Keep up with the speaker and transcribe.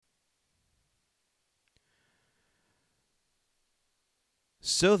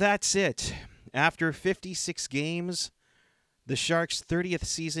So that's it. After 56 games, the Sharks' 30th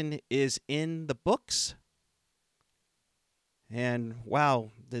season is in the books. And wow,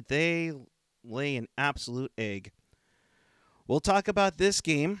 did they lay an absolute egg. We'll talk about this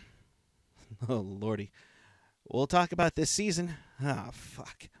game. Oh, Lordy. We'll talk about this season. Ah,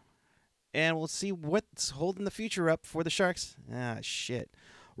 fuck. And we'll see what's holding the future up for the Sharks. Ah, shit.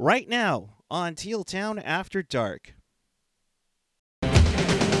 Right now on Teal Town After Dark.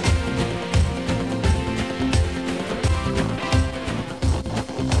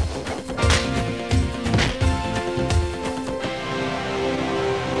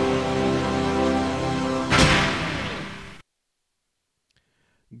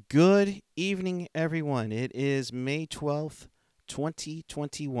 Good evening, everyone. It is May 12th,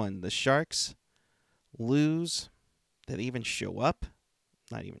 2021. The Sharks lose. Did they even show up?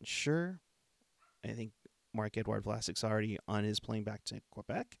 Not even sure. I think Marc-Edouard Vlasic's already on his plane back to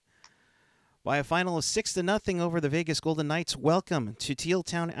Quebec. By a final of 6-0 over the Vegas Golden Knights. Welcome to Teal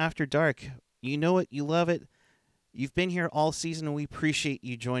Town After Dark. You know it, you love it. You've been here all season, and we appreciate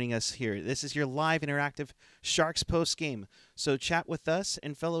you joining us here. This is your live interactive Sharks post game. So chat with us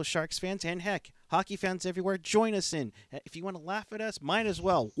and fellow Sharks fans, and heck, hockey fans everywhere. Join us in. If you want to laugh at us, might as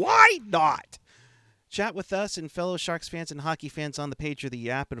well. Why not? Chat with us and fellow Sharks fans and hockey fans on the page or the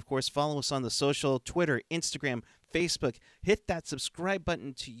app. And, of course, follow us on the social, Twitter, Instagram, Facebook. Hit that subscribe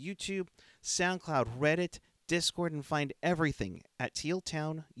button to YouTube, SoundCloud, Reddit, Discord, and find everything at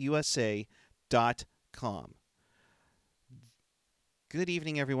tealtownusa.com. Good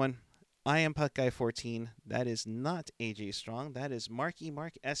evening, everyone. I am Puck Guy 14. That is not AJ Strong. That is Marky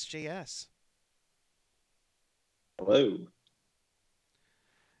Mark SJS. Hello.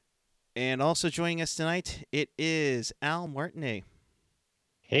 And also joining us tonight, it is Al Martinet.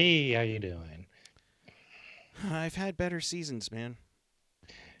 Hey, how you doing? I've had better seasons, man.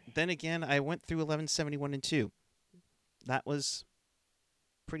 Then again, I went through 1171 and 2. That was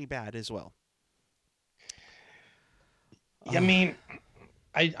pretty bad as well. I mean,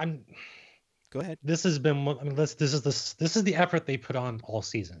 I'm. Go ahead. This has been. I mean, this is the effort they put on all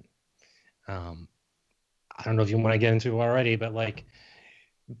season. I don't know if you want to get into it already, but like,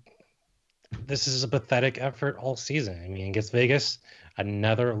 this is a pathetic effort all season. I mean, against Vegas,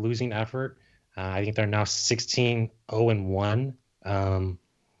 another losing effort. I think they're now 16-0-1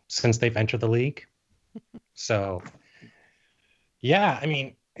 since they've entered the league. So, yeah, I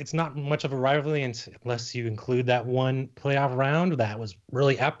mean, it's not much of a rivalry unless you include that one playoff round that was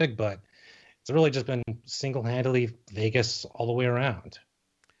really epic, but it's really just been single-handedly Vegas all the way around.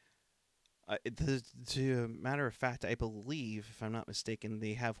 To a matter of fact, I believe, if I'm not mistaken,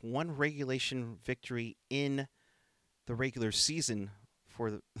 they have one regulation victory in the regular season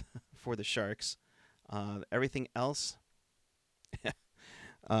for the Sharks. Everything else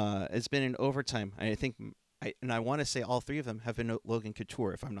has been in overtime. I think, I want to say all three of them have been Logan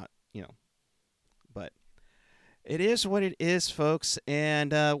Couture, if I'm not, but it is what it is, folks,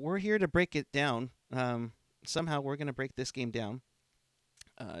 and we're here to break it down. Somehow we're going to break this game down.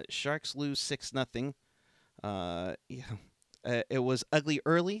 Sharks lose 6-0. It was ugly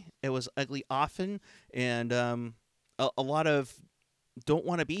early. It was ugly often, and a lot of don't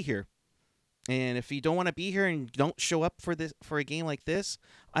want to be here. And if you don't want to be here and don't show up for a game like this,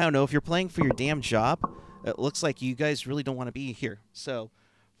 I don't know. If you're playing for your damn job, it looks like you guys really don't want to be here. So,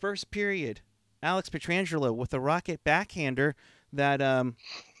 first period, Alex Pietrangelo with a rocket backhander that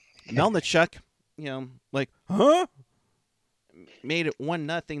Melnichuk, huh? Made it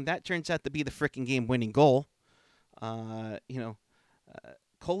 1-0. That turns out to be the freaking game-winning goal.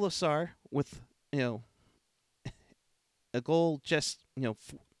 Kolesar with a goal just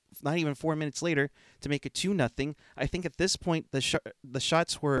not even 4 minutes later to make it 2-0. I think at this point the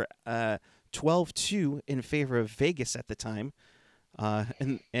shots were 12-2 in favor of Vegas at the time.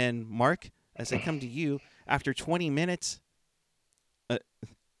 And Mark, as I come to you, after 20 minutes,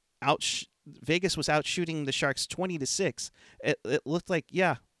 Vegas was out shooting the Sharks 20-6. It looked like,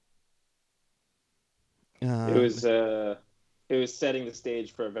 yeah. It was setting the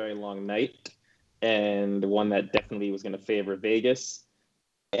stage for a very long night, and one that definitely was going to favor Vegas.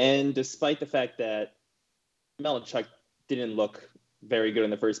 And despite the fact that Melnichuk didn't look very good in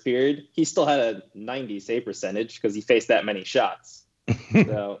the first period, he still had a 90 save percentage because he faced that many shots.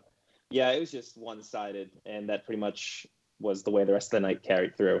 So, yeah, it was just one-sided, and that pretty much was the way the rest of the night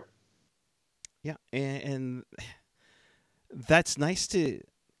carried through. Yeah, and that's nice to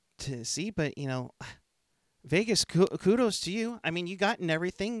see, but Vegas, kudos to you. I mean, you gotten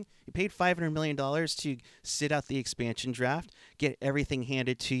everything. You paid $500 million to sit out the expansion draft, get everything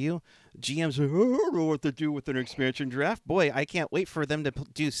handed to you. GMs are, "Oh, I don't know what to do with an expansion draft. Boy, I can't wait for them to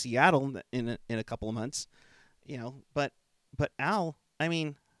do Seattle in a couple of months. But Al, I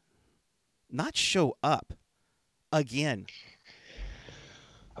mean, not show up again.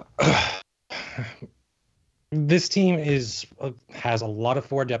 This team has a lot of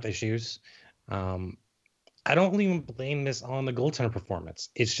forward depth issues. I don't even blame this on the goaltender performance.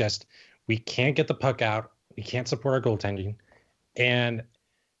 It's just we can't get the puck out. We can't support our goaltending, and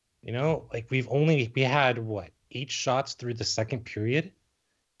like we had what 8 shots through the second period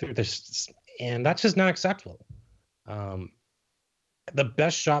through this, and that's just not acceptable. Um, the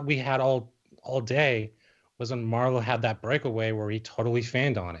best shot we had all day was when Marlowe had that breakaway where he totally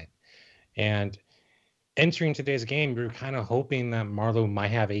fanned on it. And entering today's game, we were kind of hoping that Marlowe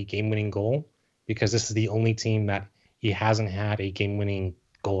might have a game-winning goal because this is the only team that he hasn't had a game-winning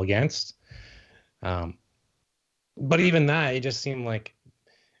goal against. But even that, it just seemed like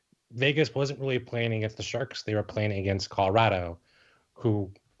Vegas wasn't really playing against the Sharks. They were playing against Colorado,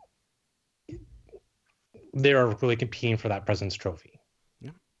 who they are really competing for that President's Trophy.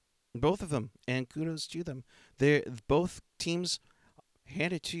 Yeah, both of them, and kudos to them. They both teams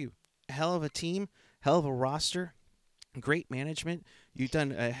handed to you. Hell of a team, hell of a roster, great management. You've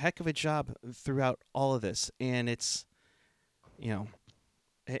done a heck of a job throughout all of this, and it's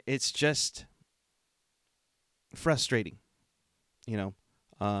just frustrating.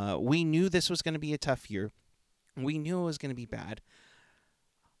 We knew this was going to be a tough year. We knew it was going to be bad.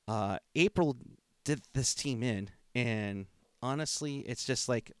 April did this team in, and honestly, it's just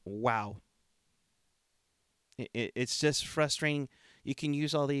like, wow. It's just frustrating. You can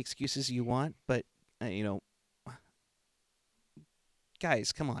use all the excuses you want, but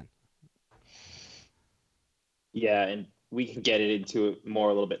guys, come on. Yeah, and we can get into it more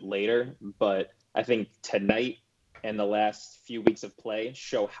a little bit later, but I think tonight and the last few weeks of play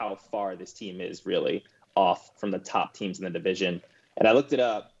show how far this team is really off from the top teams in the division. And I looked it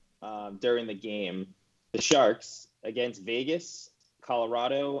up during the game. The Sharks against Vegas,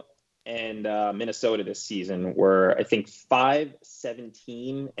 Colorado, and Minnesota this season were, I think,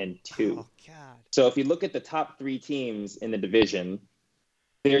 5-17-2. Oh, God. So if you look at the top 3 teams in the division,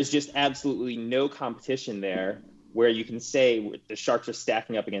 there's just absolutely no competition there where you can say the Sharks are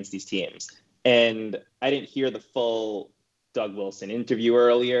stacking up against these teams. And I didn't hear the full Doug Wilson interview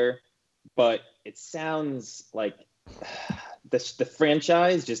earlier, but it sounds like the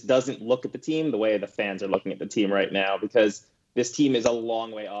franchise just doesn't look at the team the way the fans are looking at the team right now, because this team is a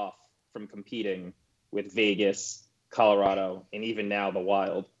long way off from competing with Vegas, Colorado, and even now the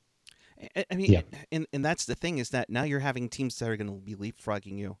Wild. I mean, yeah. and that's the thing, is that now you're having teams that are going to be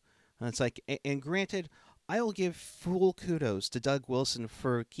leapfrogging you. And it's like, and granted, I will give full kudos to Doug Wilson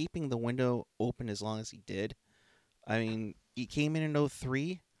for keeping the window open as long as he did. I mean, he came in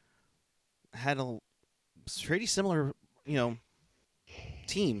 2003, had a pretty similar,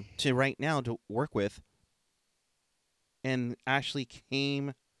 team to right now to work with, and actually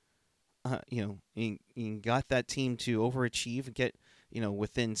came, and got that team to overachieve and get,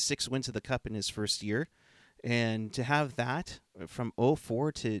 within 6 wins of the Cup in his first year. And to have that from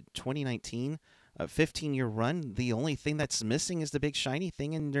 2004 to 2019, a 15-year run, the only thing that's missing is the big shiny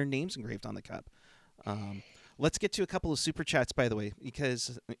thing and their names engraved on the cup. Let's get to a couple of super chats, by the way,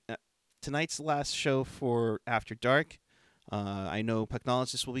 because tonight's the last show for After Dark. I know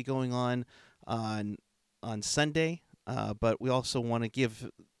Pucknologist will be going on Sunday, but we also want to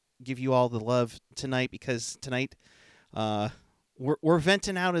give you all the love tonight, because tonight we're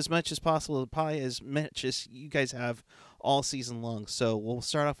venting out as much as possible, probably as much as you guys have all season long. So we'll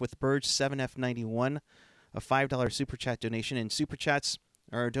start off with Burge 7F91, a $5 super chat donation. And super chats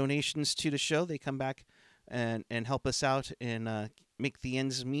are donations to the show. They come back and help us out and make the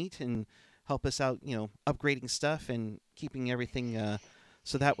ends meet and help us out, upgrading stuff and keeping everything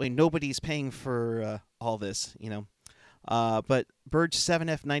so that way nobody's paying for all this, But Burge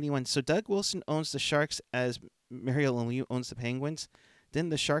 7F91. So Doug Wilson owns the Sharks as Mario Lemieux owns the Penguins.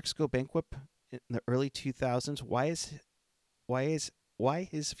 Didn't the Sharks go bankrupt in the early 2000s? Why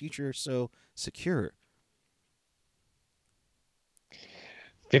his future so secure?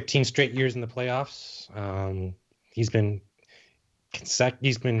 15 straight years in the playoffs. He's been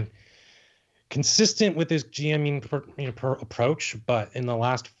consistent with his GMing approach, but in the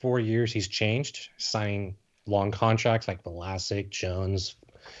last 4 years he's changed, signing long contracts like Vlasic, Jones,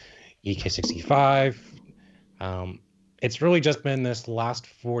 EK65. It's really just been this last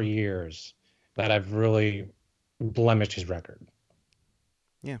 4 years that I've really blemished his record.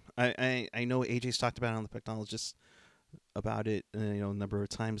 Yeah, I know AJ's talked about it on the Technologist about it, a number of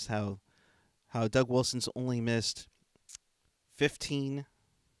times how Doug Wilson's only missed 15,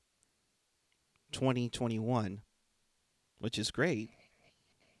 20, 21, which is great.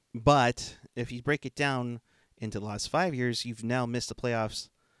 But if you break it down into the last 5 years, you've now missed the playoffs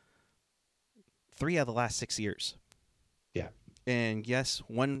 3 out of the last 6 years. Yeah. And yes,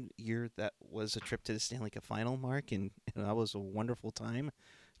 one year that was a trip to the Stanley Cup final, Mark, and that was a wonderful time.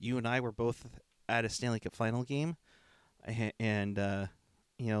 You and I were both at a Stanley Cup final game, and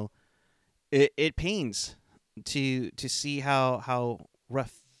it pains to see how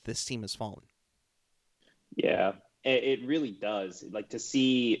rough this team has fallen. Yeah, it really does. Like to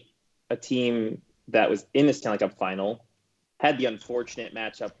see a team that was in the Stanley Cup final had the unfortunate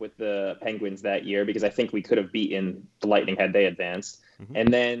matchup with the Penguins that year because I think we could have beaten the Lightning had they advanced. Mm-hmm.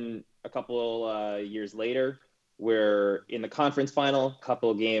 And then a couple years later, we're in the conference final, a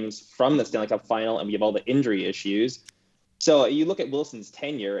couple of games from the Stanley Cup final, and we have all the injury issues. So you look at Wilson's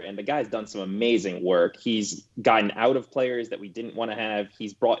tenure, and the guy's done some amazing work. He's gotten out of players that we didn't want to have.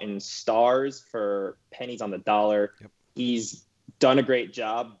 He's brought in stars for pennies on the dollar. Yep. He's done a great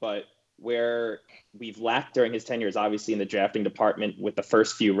job, but where we've lacked during his tenure is obviously in the drafting department with the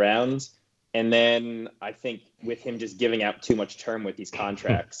first few rounds. And then I think with him just giving out too much term with these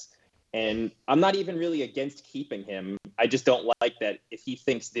contracts. And I'm not even really against keeping him. I just don't like that if he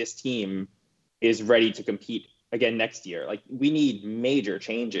thinks this team is ready to compete again next year. Like we need major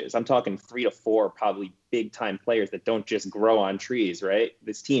changes. I'm talking 3 to 4 probably big time players that don't just grow on trees, right?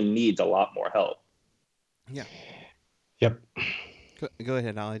 This team needs a lot more help. Yeah. Yep. Go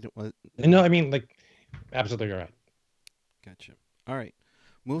ahead, Al. No, I mean, like, absolutely right. Gotcha. All right.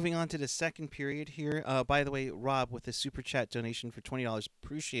 Moving on to the second period here. By the way, Rob with the super chat donation for $20.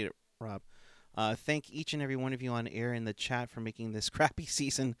 Appreciate it, Rob. Thank each and every one of you on air in the chat for making this crappy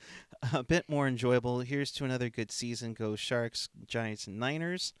season a bit more enjoyable. Here's to another good season. Go Sharks, Giants, and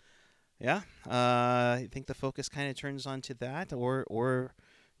Niners. Yeah, I think the focus kind of turns on to that, or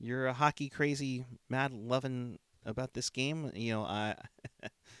you're a hockey crazy, mad loving about this game. You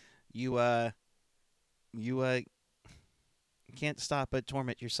can't stop but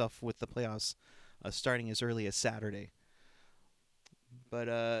torment yourself with the playoffs starting as early as Saturday. But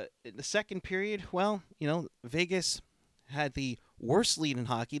in the second period, well, Vegas had the worst lead in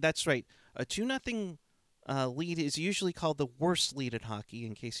hockey. That's right. A 2-0 lead is usually called the worst lead in hockey,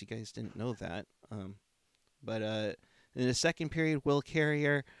 in case you guys didn't know that. But in the second period, Will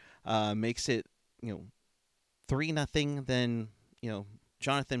Carrier makes it, 3-0. Then,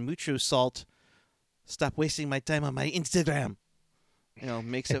 Jonathan Mucho Salt, stop wasting my time on my Instagram.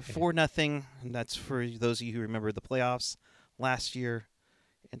 Makes it 4-0. And that's for those of you who remember the playoffs last year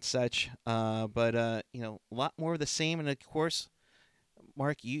and such. But a lot more of the same. And of course,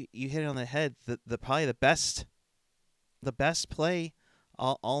 Mark, you hit it on the head. The probably the best play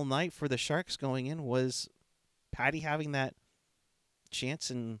all night for the Sharks going in was Patty having that chance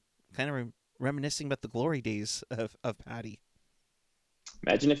and kind of reminiscing about the glory days of Patty.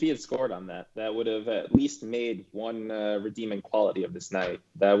 Imagine if he had scored on that. That would have at least made one redeeming quality of this night.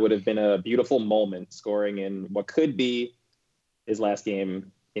 That would have been a beautiful moment, scoring in what could be his last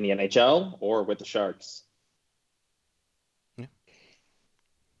game in the NHL or with the Sharks. Yeah.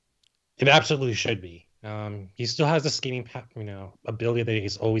 It absolutely should be. He still has the skating, ability that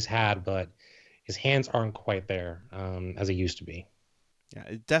he's always had, but his hands aren't quite there as he used to be. Yeah,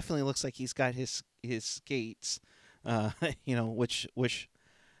 it definitely looks like he's got his skates. Which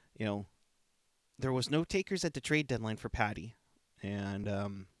there was no takers at the trade deadline for Patty, and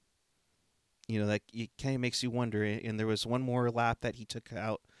that it kind of makes you wonder. And there was one more lap that he took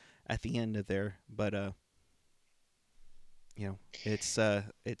out at the end of there, but it's.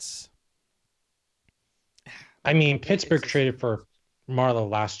 I mean, Pittsburgh traded for Marleau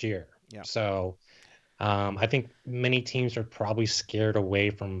last year, yeah. So I think many teams are probably scared away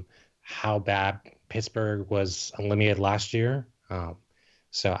from how bad Pittsburgh was eliminated last year.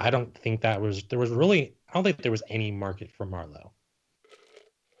 So I don't think I don't think there was any market for Marleau.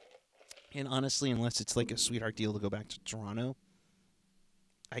 And honestly, unless it's like a sweetheart deal to go back to Toronto,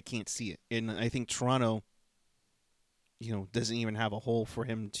 I can't see it. And I think Toronto, doesn't even have a hole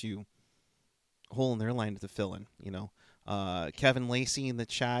in their line to fill in. Kevin Lacey in the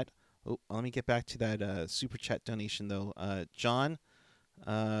chat. Oh, let me get back to that super chat donation though. John,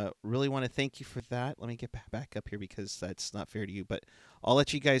 really want to thank you for that. Let me get back up here because that's not fair to you. But I'll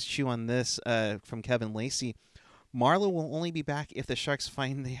let you guys chew on this from Kevin Lacey. Marleau will only be back if the Sharks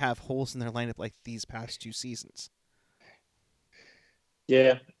find they have holes in their lineup like these past 2 seasons.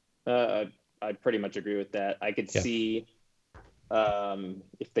 Yeah, I pretty much agree with that. I could see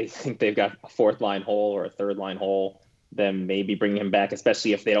If they think they've got a fourth line hole or a third line hole, then maybe bring him back,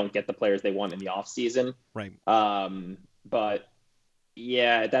 especially if they don't get the players they want in the offseason. Right. But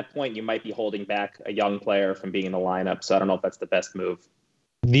yeah, at that point, you might be holding back a young player from being in the lineup. So I don't know if that's the best move.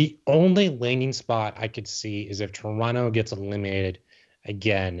 The only landing spot I could see is if Toronto gets eliminated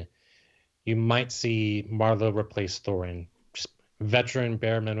again, you might see Marleau replace Thorin. Just veteran,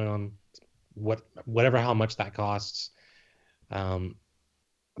 bare minimum, whatever how much that costs.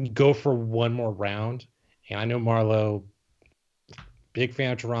 Go for one more round. And I know Marleau, big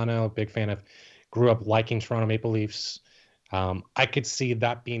fan of Toronto, big fan of, grew up liking Toronto Maple Leafs. I could see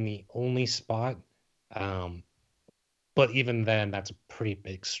that being the only spot. But even then, that's a pretty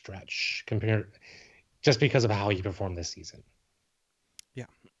big stretch compared, just because of how he performed this season. Yeah,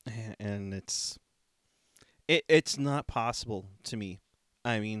 and it's not possible to me.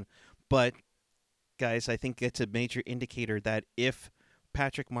 I mean, but guys, I think it's a major indicator that if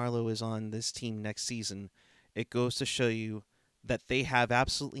Patrick Marleau is on this team next season, it goes to show you that they have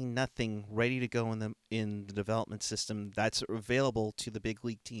absolutely nothing ready to go in the development system that's available to the big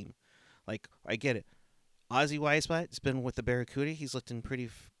league team. Like, I get it. Ozzy Weisblatt's been with the Barracuda. He's looking pretty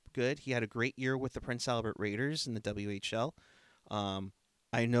good. He had a great year with the Prince Albert Raiders in the WHL.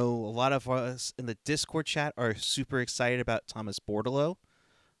 I know a lot of us in the Discord chat are super excited about Thomas Bordeleau,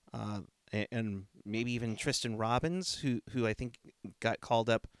 and maybe even Tristan Robbins, who I think got called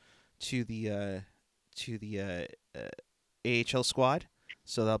up to the AHL squad.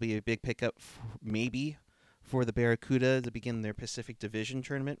 So that'll be a big pickup, maybe for the Barracuda to begin their Pacific Division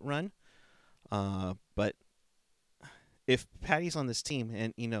tournament run. But if Patty's on this team,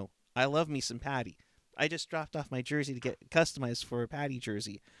 and I love me some Patty. I just dropped off my jersey to get customized for a Patty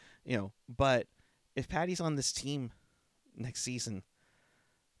jersey, But if Patty's on this team next season,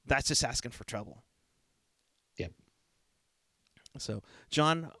 that's just asking for trouble. Yep. So,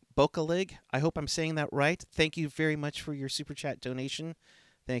 John Bokalig, I hope I'm saying that right. Thank you very much for your super chat donation,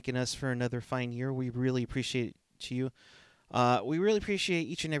 thanking us for another fine year. We really appreciate you. We really appreciate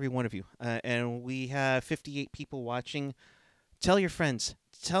each and every one of you. And we have 58 people watching. Tell your friends.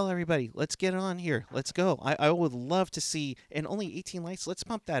 Tell everybody. Let's get on here. Let's go. I would love to see, and only 18 likes. Let's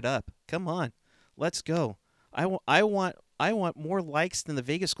pump that up. Come on. Let's go. I want more likes than the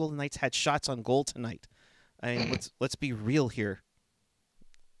Vegas Golden Knights had shots on goal tonight. I mean, let's be real here.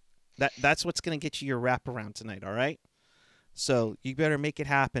 That's what's going to get you your wraparound tonight, all right? So you better make it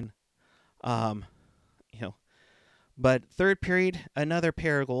happen. But third period, another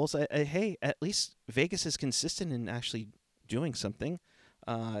pair of goals. Hey, at least Vegas is consistent in actually doing something.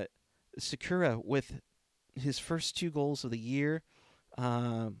 Sakura with his first 2 goals of the year,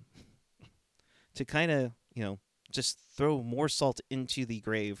 to kind of just throw more salt into the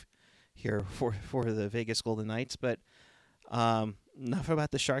grave here for the Vegas Golden Knights. But enough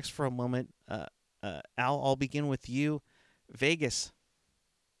about the Sharks for a moment. Al, I'll begin with you. Vegas.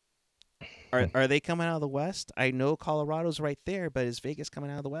 Are they coming out of the West? I know Colorado's right there, but is Vegas coming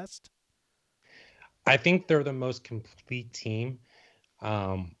out of the West? I think they're the most complete team.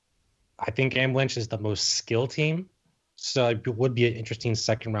 I think Avalanche is the most skilled team, so it would be an interesting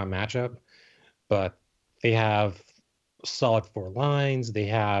second round matchup. But they have solid 4 lines. They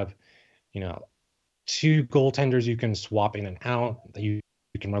have, 2 goaltenders you can swap in and out that you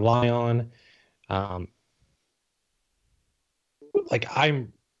can rely on. I'm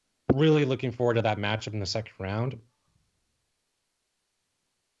really looking forward to that matchup in the second round.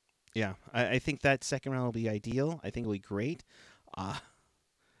 Yeah, I think that second round will be ideal. I think it'll be great.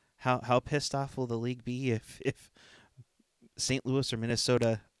 How pissed off will the league be if St. Louis or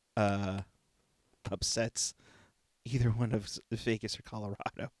Minnesota upsets either one of Vegas or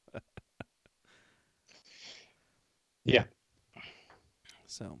Colorado? Yeah.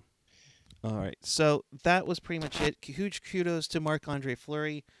 So, all right. So that was pretty much it. Huge kudos to Marc-Andre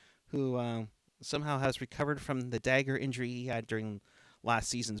Fleury, who somehow has recovered from the dagger injury he had during last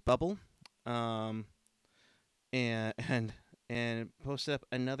season's bubble, and posted up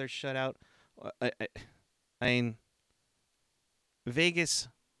another shutout. I mean, Vegas,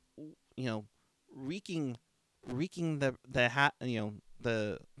 reeking the hat,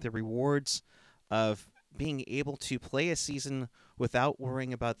 the rewards of being able to play a season without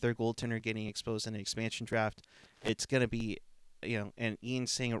worrying about their goaltender getting exposed in an expansion draft. It's going to be, and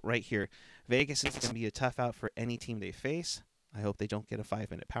Ian's saying it right here, Vegas is going to be a tough out for any team they face. I hope they don't get a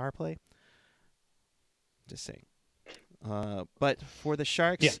 5-minute power play. Just saying. But for the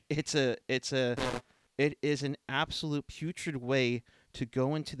Sharks, yeah. it is an absolute putrid way to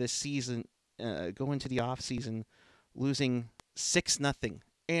go into the season, go into the off season, losing 6-0,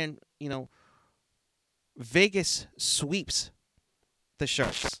 and Vegas sweeps the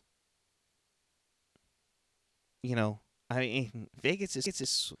Sharks. You know, I mean, Vegas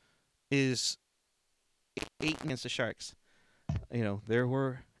is 8 against the Sharks. You know, there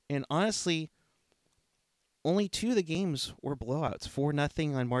were, and honestly, only 2 of the games were blowouts.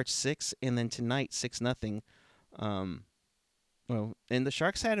 4-0 on March 6th, and then tonight 6-0. Well, and the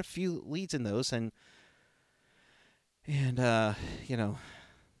Sharks had a few leads in those, and you know,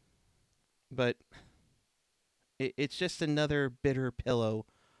 but it's just another bitter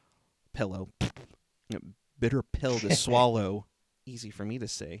bitter pill to swallow. Easy for me to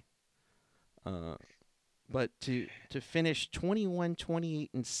say. But to finish 21, 28,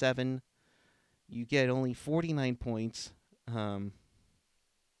 and 7, you get only 49 points. You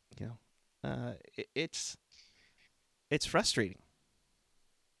know, it's frustrating.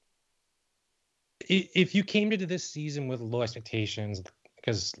 If you came into this season with low expectations,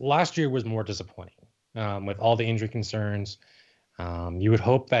 because last year was more disappointing with all the injury concerns, you would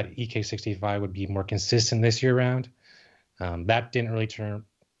hope that EK65 would be more consistent this year round. That didn't really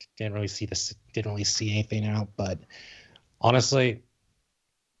see anything out. But honestly,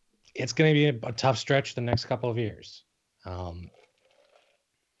 it's going to be a tough stretch the next couple of years. Yep.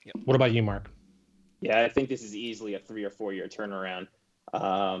 What about you, Mark? Yeah, I think this is easily a 3 or 4 year turnaround.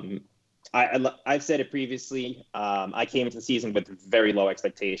 I've said it previously. I came into the season with very low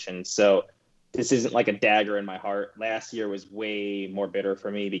expectations, so this isn't like a dagger in my heart. Last year was way more bitter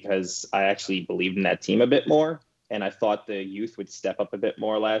for me because I actually believed in that team a bit more, and I thought the youth would step up a bit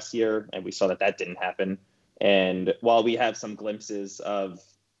more last year, and we saw that didn't happen. And while we have some glimpses of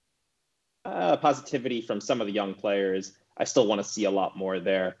positivity from some of the young players, I still want to see a lot more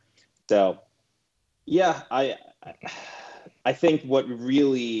there. So, yeah, I think what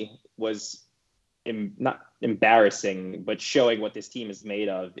really was not embarrassing, but showing what this team is made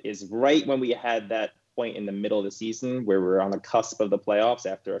of is right when we had that point in the middle of the season where we're on the cusp of the playoffs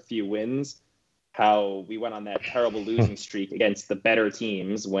after a few wins, how we went on that terrible losing streak against the better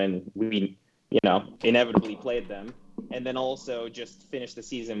teams when we, inevitably played them. And then also just finished the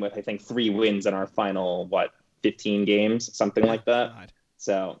season with, I think, 3 wins in our final, 15 games, something like that. God.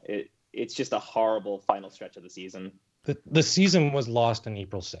 So it's just a horrible final stretch of the season. The season was lost on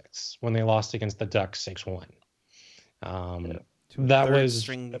April 6th when they lost against the Ducks 6-1. That was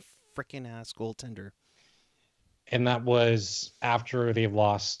string freaking ass goaltender. And that was after they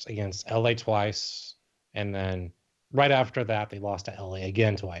lost against LA twice. And then right after that, they lost to LA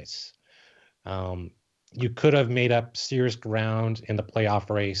again twice. You could have made up serious ground in the playoff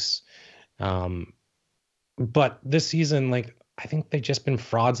race. But this season, I think they've just been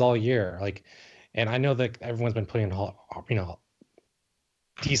frauds all year. And I know that everyone's been putting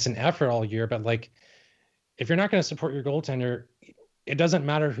decent effort all year, but if you're not going to support your goaltender, it doesn't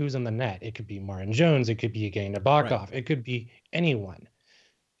matter who's in the net. It could be Martin Jones. It could be Evgeny Nabokov. Right. It could be anyone.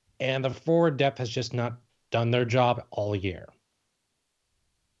 And the forward depth has just not done their job all year.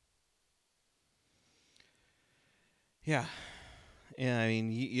 Yeah. I mean,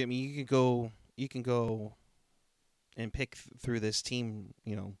 you can go and pick through this team,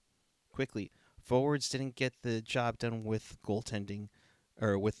 quickly. Forwards didn't get the job done with goaltending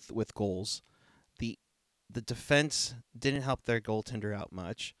or with goals. The defense didn't help their goaltender out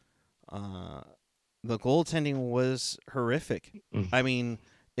much. The goaltending was horrific. I mean,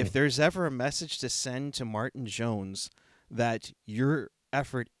 if there's ever a message to send to Martin Jones that your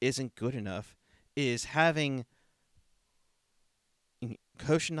effort isn't good enough, is having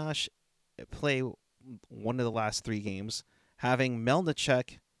Koshinash play one of the last 3 games, having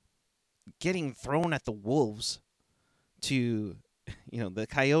Melnichuk getting thrown at the Wolves to, the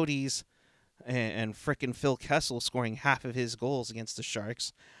Coyotes, and frickin' Phil Kessel scoring half of his goals against the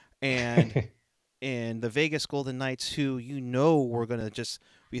Sharks, and and the Vegas Golden Knights, who were going to just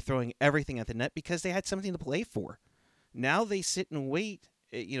be throwing everything at the net because they had something to play for. Now they sit and wait,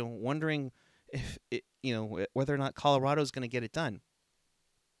 wondering if whether or not Colorado's going to get it done.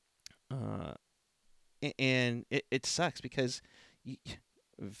 And it sucks because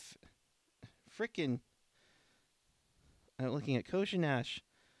frickin' looking at Koshinash,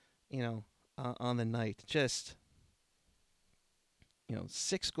 on the night, just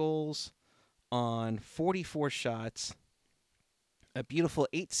 6 goals on 44 shots, a beautiful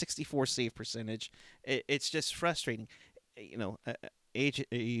 .864 save percentage. It's just frustrating.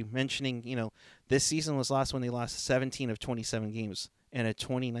 Mentioning, this season was lost when they lost 17 of 27 games and a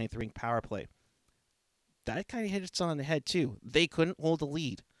 29th ranked power play. That kind of hits on the head too. They couldn't hold a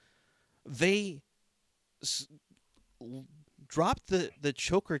lead. They dropped the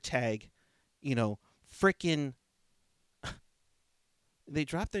choker tag, frickin'. They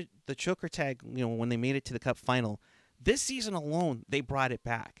dropped the choker tag, when they made it to the Cup final. This season alone, they brought it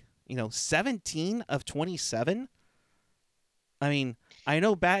back. 17 of 27. I mean, I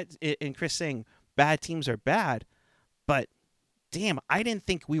know bad, and Chris saying bad teams are bad, but damn, I didn't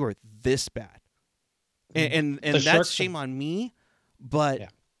think we were this bad. And that's shame on me, but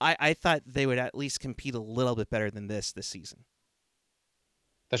I thought they would at least compete a little bit better than this season.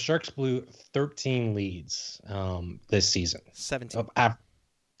 The Sharks blew 13 leads this season. 17.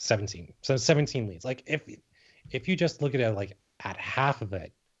 17. So 17 leads. Like if you just look at it like at half of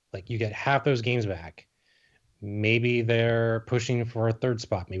it, like you get half those games back, maybe they're pushing for a third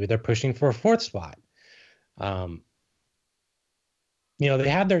spot. Maybe they're pushing for a fourth spot. They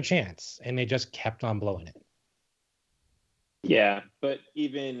had their chance and they just kept on blowing it. Yeah, but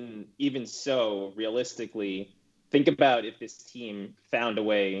even so, realistically, think about if this team found a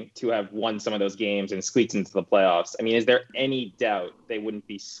way to have won some of those games and squeaked into the playoffs. I mean, is there any doubt they wouldn't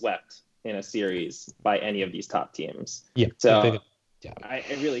be swept in a series by any of these top teams? Yeah. So I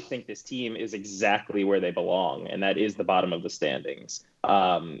really think this team is exactly where they belong, and that is the bottom of the standings.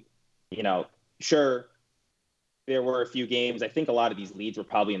 Sure, there were a few games. I think a lot of these leads were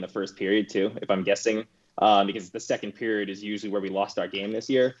probably in the first period too, if I'm guessing, because the second period is usually where we lost our game this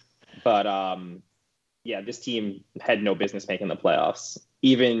year. But this team had no business making the playoffs.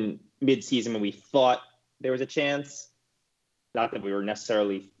 Even mid-season when we thought there was a chance, not that we were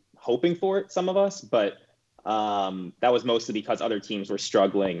necessarily hoping for it, some of us, but that was mostly because other teams were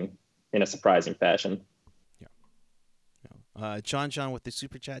struggling in a surprising fashion. John with the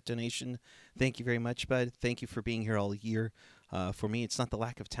Super Chat donation. Thank you very much, bud. Thank you for being here all year. For me, it's not the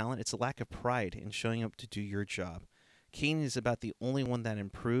lack of talent, it's the lack of pride in showing up to do your job. Kane is about the only one that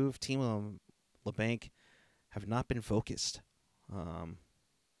improved. Timo LeBanc have not been focused. And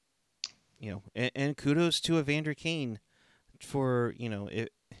kudos to Evander Kane for,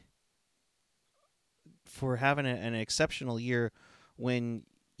 for having an exceptional year when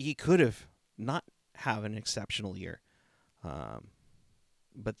he could have not have an exceptional year.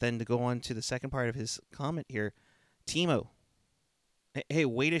 But then to go on to the second part of his comment here, Timo, hey,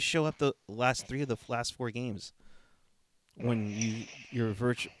 way to show up the last 3 of the last 4 games when you're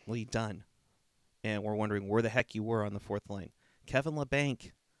virtually done, and we're wondering where the heck you were on the fourth line. Kevin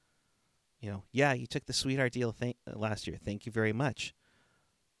LeBanc, you took the sweetheart deal last year. Thank you very much.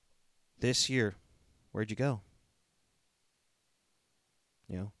 This year, where'd you go?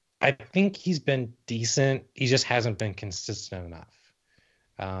 I think he's been decent. He just hasn't been consistent enough.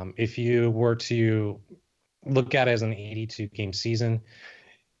 If you were to look at it as an 82-game season,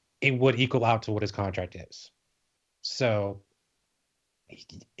 it would equal out to what his contract is. So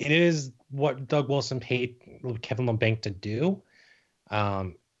it is what Doug Wilson paid Kevin LeBanc to do.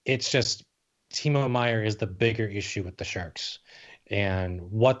 It's just Timo Meier is the bigger issue with the Sharks. And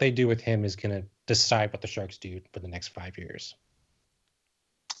what they do with him is going to decide what the Sharks do for the next 5 years.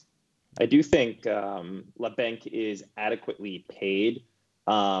 I do think LeBanc is adequately paid,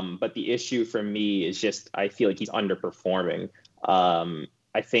 but the issue for me is just I feel like he's underperforming.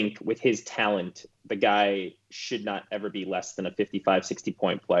 I think with his talent, the guy should not ever be less than a 55,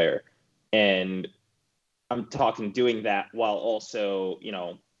 60-point player. And I'm talking doing that while also,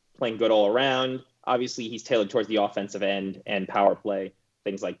 playing good all around. Obviously, he's tailored towards the offensive end and power play,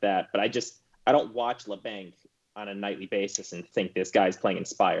 things like that. But I don't watch LeBanc on a nightly basis and think this guy's playing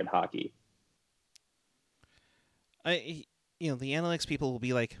inspired hockey. The analytics people will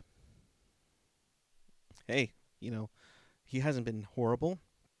be like, hey, he hasn't been horrible,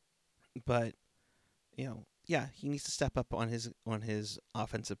 but he needs to step up on his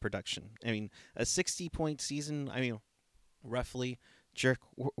offensive production. I mean, a 60-point season, roughly, jerk,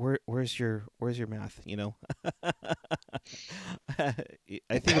 where's your math, I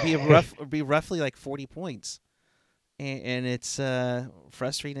think it'd be roughly like 40 points. And it's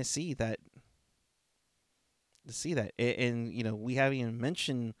frustrating to see that. And we haven't even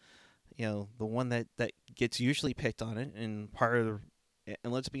mentioned, the one that gets usually picked on it, and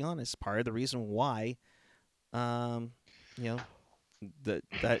let's be honest, part of the reason why, that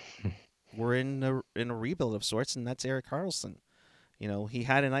we're in a rebuild of sorts, and that's Erik Karlsson. He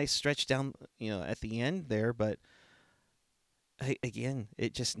had a nice stretch down, at the end there, but again,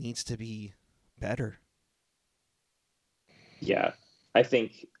 it just needs to be better. Yeah, I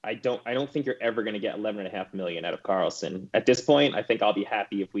don't think you're ever going to get $11.5 million out of Karlsson. At this point, I think I'll be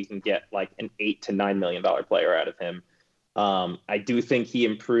happy if we can get like an $8 to $9 million player out of him. I do think he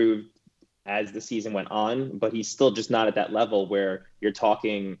improved as the season went on, but he's still just not at that level where you're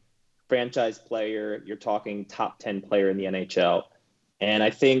talking franchise player, you're talking top 10 player in the NHL. And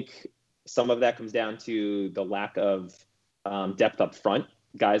I think some of that comes down to the lack of depth up front.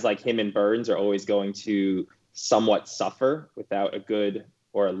 Guys like him and Burns are always going to somewhat suffer without a good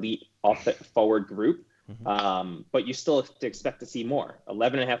or elite forward group. But you still expect to see more.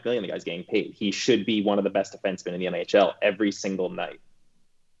 $11.5 million the guy's getting paid. He should be one of the best defensemen in the NHL every single night.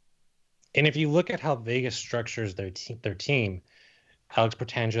 And if you look at how Vegas structures their team, Alex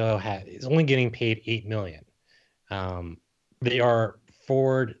Pietrangelo is only getting paid $8 million. They are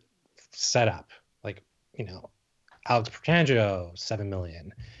forward set up, like, Alex Pietrangelo, $7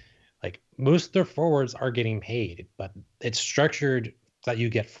 million. Like, most of their forwards are getting paid, but it's structured that you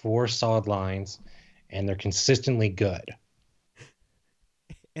get 4 solid lines and they're consistently good.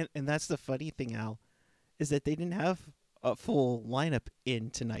 And that's the funny thing, Al, is that they didn't have a full lineup in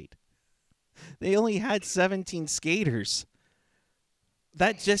tonight. They only had 17 skaters.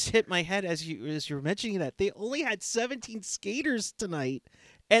 That just hit my head as you were mentioning that. They only had 17 skaters tonight,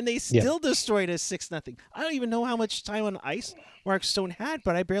 and they still destroyed us 6-0. I don't even know how much time on ice Mark Stone had,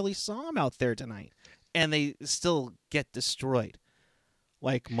 but I barely saw him out there tonight. And they still get destroyed.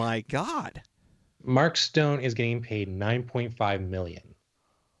 Like, my God. Mark Stone is getting paid $9.5 million,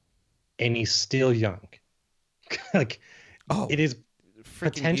 and he's still young. Like, it is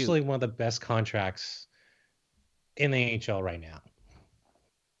potentially one of the best contracts in the NHL right now.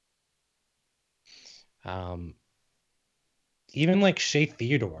 Even like Shea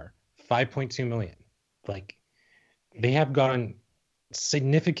Theodore, $5.2 million. Like, they have gotten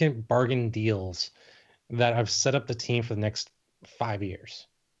significant bargain deals that have set up the team for the next 5 years.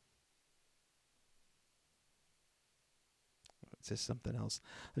 It's just something else.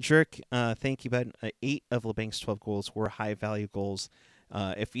 Jerk, thank you, bud. 8 of Labank's 12 goals were high value goals.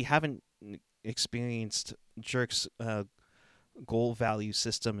 If you haven't experienced Jerk's goal value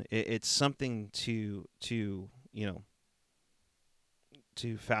system, it's something to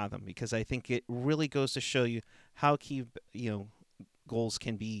fathom, because I think it really goes to show you how key goals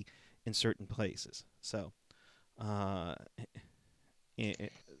can be in certain places. So,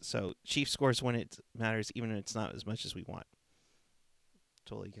 so Chief scores when it matters, even if it's not as much as we want.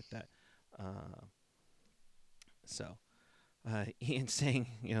 Totally get that. Ian's saying,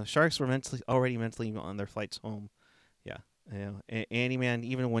 Sharks were already mentally on their flights home. Yeah. Andy, man,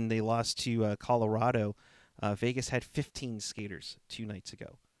 even when they lost to Colorado, Vegas had 15 skaters 2 nights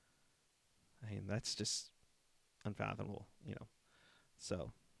ago. I mean, that's just unfathomable,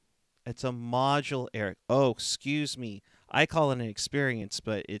 So, it's a module, Eric. Oh, excuse me. I call it an experience,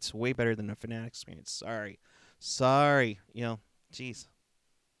 but it's way better than a Fnatic experience. Sorry. Jeez.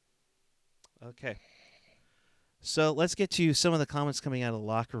 Okay. So let's get to some of the comments coming out of the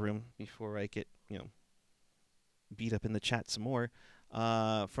locker room before I get, beat up in the chat some more.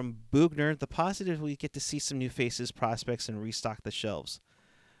 From Boogner, the positive, we get to see some new faces, prospects, and restock the shelves.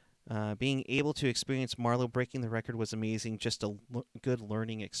 Being able to experience Marleau breaking the record was amazing. Just a good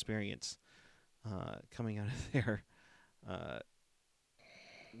learning experience coming out of there.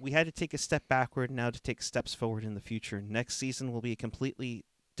 We had to take a step backward now to take steps forward in the future. Next season will be a completely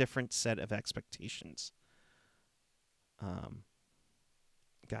different set of expectations.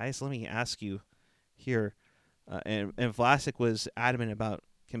 Guys, let me ask you here, and Vlasic was adamant about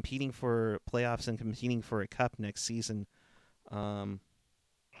competing for playoffs and competing for a cup next season. Did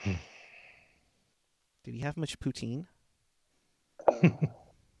he have much poutine?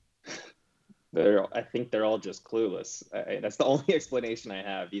 I think they're all just clueless. That's the only explanation I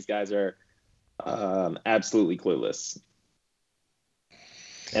have. These guys are absolutely clueless.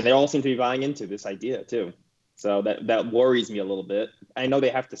 And they all seem to be buying into this idea, too. So that worries me a little bit. I know they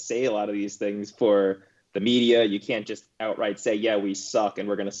have to say a lot of these things for the media. You can't just outright say, yeah, we suck and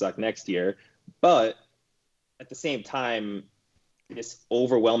we're going to suck next year. But at the same time, this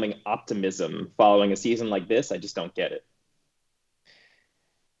overwhelming optimism following a season like this, I just don't get it.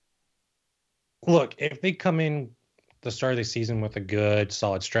 Look, if they come in the start of the season with a good,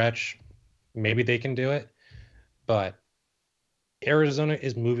 solid stretch, maybe they can do it. But Arizona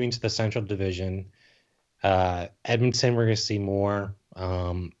is moving to the Central Division. Edmonton, we're going to see more.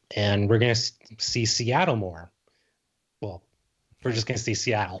 And we're going to see Seattle more. Well, we're just going to see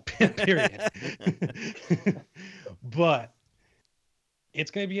Seattle, period. But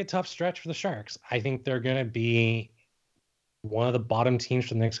it's going to be a tough stretch for the Sharks. I think they're going to be one of the bottom teams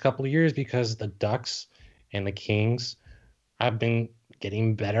for the next couple of years because the Ducks and the Kings have been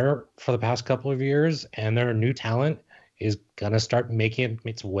getting better for the past couple of years, and their new talent is going to start making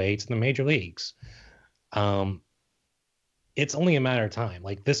its way to the major leagues. It's only a matter of time.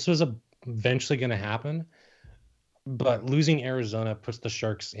 Like, this was eventually going to happen, but losing Arizona puts the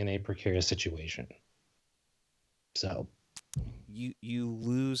Sharks in a precarious situation. So you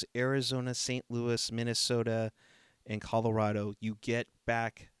lose Arizona, St. Louis, Minnesota, and Colorado. You get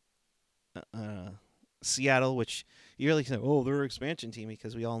back Seattle, which you really say, oh, they're an expansion team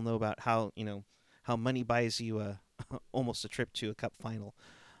because we all know about how how money buys you almost a trip to a Cup final.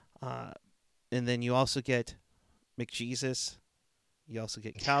 Uh, and then you also get McJesus. You also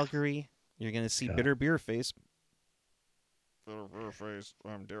get Calgary. You're going to see God. Bitter Beer Face. Bitter Beer Face.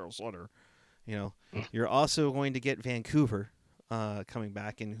 I'm Daryl Sutter. You're also going to get Vancouver coming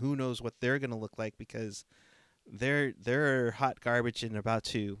back, and who knows what they're going to look like because they're hot garbage and about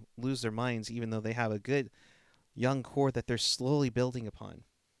to lose their minds, even though they have a good young core that they're slowly building upon.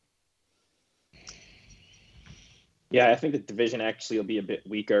 Yeah, I think the division actually will be a bit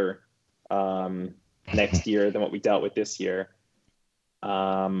weaker next year than what we dealt with this year.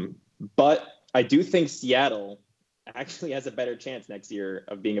 But I do think Seattle actually has a better chance next year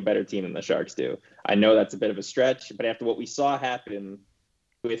of being a better team than the Sharks do. I know that's a bit of a stretch, but after what we saw happen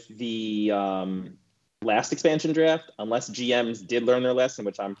with the last expansion draft, unless GMs did learn their lesson,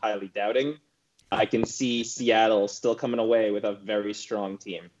 which I'm highly doubting, I can see Seattle still coming away with a very strong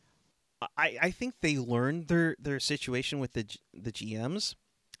team. I think they learned their situation with the GMs,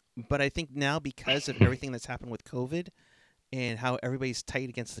 but I think now because of everything that's happened with COVID and how everybody's tight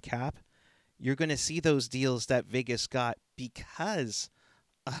against the cap, you're going to see those deals that Vegas got because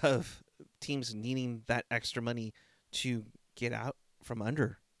of teams needing that extra money to get out from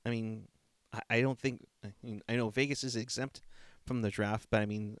under. I mean, I don't think I know Vegas is exempt from the draft, but I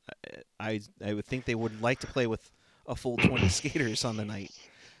mean, I would think they would like to play with a full 20 skaters on the night,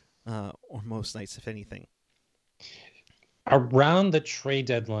 or most nights, if anything. Around the trade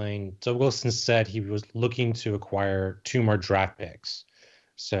deadline, Doug Wilson said he was looking to acquire 2 more draft picks.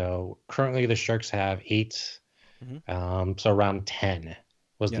 So currently the Sharks have 8. So around 10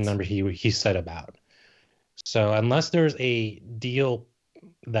 was the number he said about. So unless there's a deal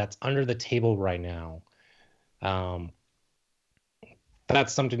that's under the table right now,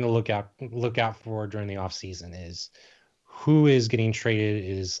 that's something to look out for during the offseason is who is getting traded.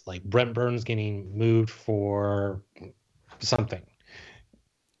 Is like Brent Burns getting moved for something.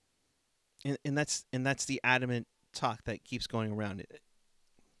 And that's the adamant talk that keeps going around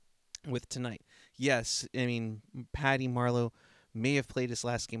with tonight. Yes, I mean, Patty Marleau may have played his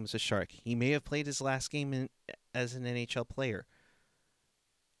last game as a Shark. He may have played his last game as an NHL player.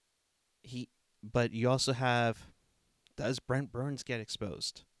 But you also have, does Brent Burns get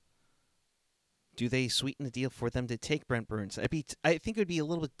exposed? Do they sweeten the deal for them to take Brent Burns? I think it would be a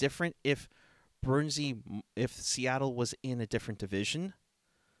little bit different if Seattle was in a different division.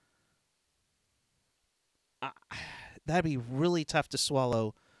 That'd be really tough to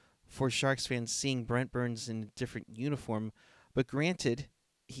swallow for Sharks fans seeing Brent Burns in a different uniform. But granted,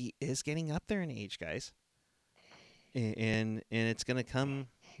 he is getting up there in age, guys, and it's going to come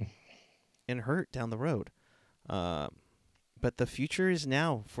and hurt down the road. But the future is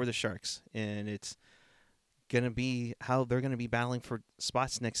now for the Sharks, and it's going to be how they're going to be battling for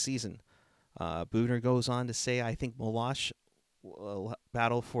spots next season. Booner goes on to say, I think Milosh will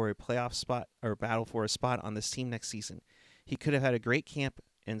battle for a playoff spot or battle for a spot on this team next season. He could have had a great camp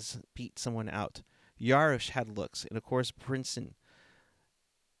and beat someone out. Yarosh had looks, and of course Princeton.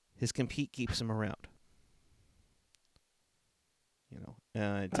 His compete keeps him around.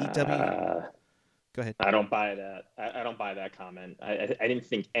 DW. Go ahead. I don't buy that. I don't buy that comment. I didn't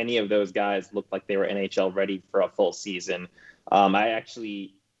think any of those guys looked like they were NHL ready for a full season. I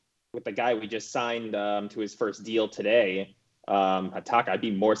actually, with the guy we just signed to his first deal today, Hataka, I'd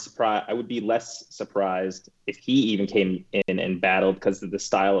be more surprised. I would be less surprised if he even came in and battled because of the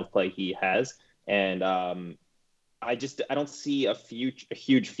style of play he has. And I don't see a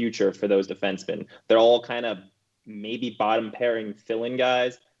huge future for those defensemen. They're all kind of maybe bottom pairing fill-in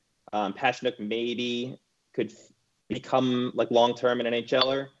guys. Pashnuk maybe could become like long-term an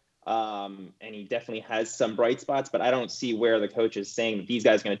NHLer. And he definitely has some bright spots, but I don't see where the coach is saying that these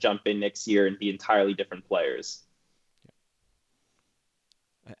guys are going to jump in next year and be entirely different players.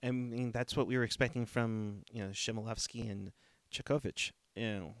 I mean, that's what we were expecting from Shimolovsky and Chukovich,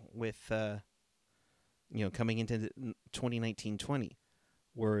 with coming into 2019-20,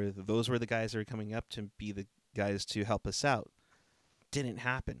 where those were the guys that were coming up to be the guys to help us out. Didn't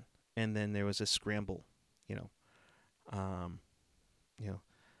happen, and then there was a scramble.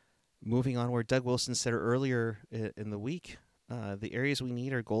 Moving on, where Doug Wilson said earlier in the week, the areas we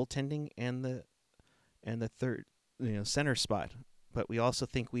need are goaltending and the third center spot. But we also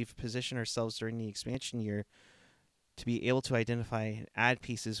think we've positioned ourselves during the expansion year to be able to identify and add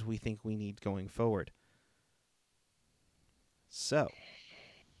pieces we think we need going forward. So,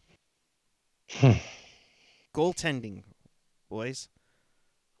 goaltending, boys.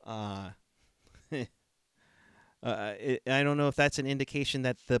 I don't know if that's an indication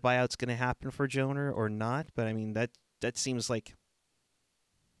that the buyout's going to happen for Jonah or not, but I mean that seems like,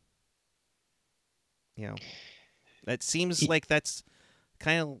 you know, that seems E- like that's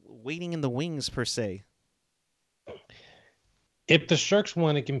kind of waiting in the wings per se. If the Sharks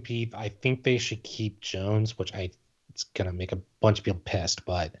want to compete, I think they should keep Jones, which it's gonna make a bunch of people pissed.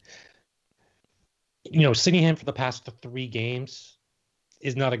 But sitting him for the past 3 games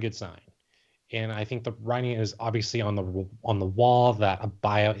is not a good sign. And I think the writing is obviously on the wall that a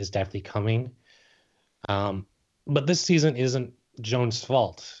buyout is definitely coming. Um, but this season isn't Jones'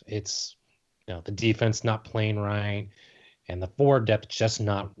 fault. It's the defense not playing right and the forward depth just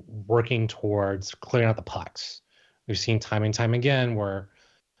not working towards clearing out the pucks. We've seen time and time again where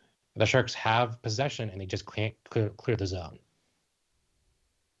the Sharks have possession and they just can't clear the zone.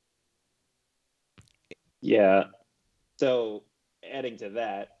 Yeah. So adding to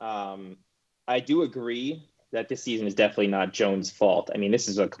that, I do agree that this season is definitely not Jones' fault. I mean, this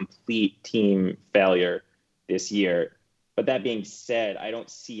is a complete team failure this year. But that being said, I don't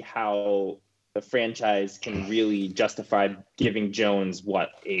see how the franchise can really justify giving Jones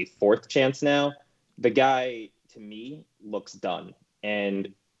a fourth chance now. The guy, to me, looks done,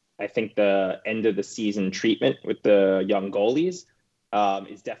 and I think the end of the season treatment with the young goalies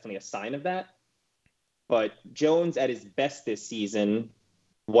is definitely a sign of that. But Jones, at his best this season,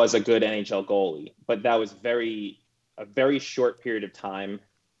 was a good NHL goalie, but that was a very short period of time.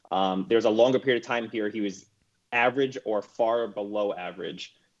 There's a longer period of time here he was average or far below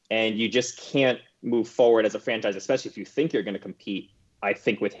average, and you just can't move forward as a franchise, especially if you think you're going to compete. I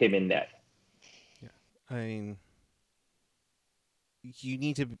think with him in net. Yeah, I mean, you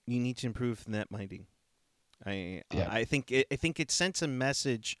need to improve net minding. Yeah. I think it sends a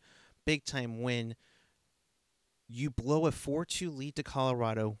message, big time, when you blow a 4-2 lead to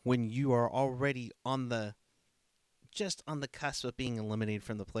Colorado when you are already just on the cusp of being eliminated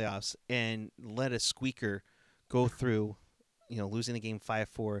from the playoffs, and let a squeaker go through, losing the game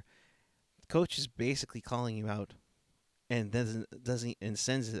 5-4. The coach is basically calling you out, and doesn't and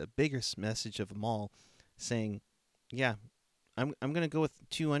sends a bigger message of them all, saying, "Yeah, I'm gonna go with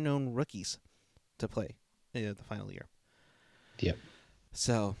 2 unknown rookies to play the final year." Yep.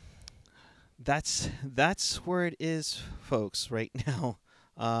 So that's where it is, folks, right now.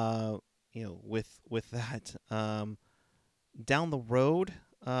 With that, down the road,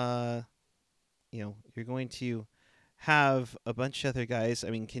 you're going to have a bunch of other guys. I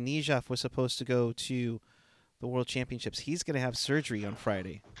mean, Knizhov was supposed to go to the World Championships. He's going to have surgery on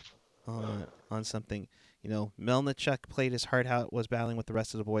Friday on something. Melnichuk played his heart out, was battling with the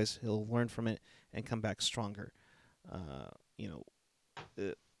rest of the boys. He'll learn from it and come back stronger. Uh, you know,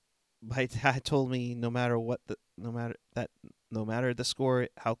 my dad told me no matter the score,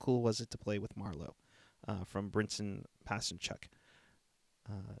 how cool was it to play with Marlowe from Brinson Pasenchuk.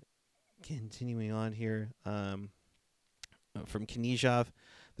 Uh, Continuing on here, from Knizhov,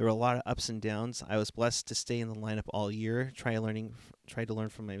 there were a lot of ups and downs. I was blessed to stay in the lineup all year, try to learn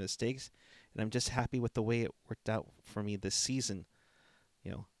from my mistakes, and I'm just happy with the way it worked out for me this season.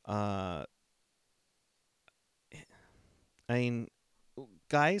 You know, I mean,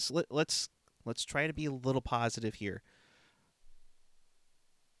 guys, let's try to be a little positive here.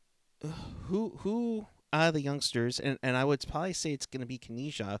 Who out of the youngsters, and I would probably say it's going to be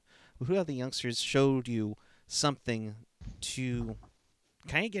Knizhov, who out of the youngsters showed you something to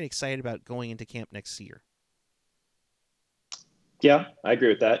kind of get excited about going into camp next year? Yeah, I agree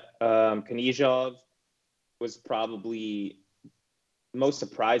with that. Knizhov was probably most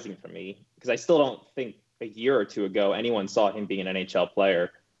surprising for me because I still don't think a year or two ago anyone saw him being an NHL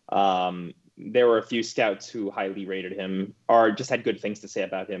player. There were a few scouts who highly rated him or just had good things to say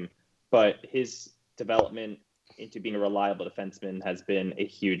about him, but his development into being a reliable defenseman has been a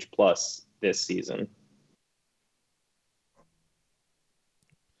huge plus this season.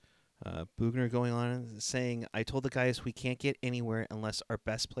 Bugner going on and saying, "I told the guys we can't get anywhere unless our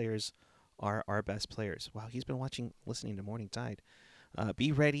best players are our best players." Wow, he's been listening to Morning Tide.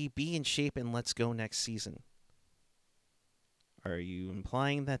 Be ready, be in shape, and let's go next season. Are you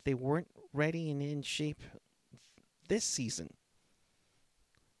implying that they weren't ready and in shape this season?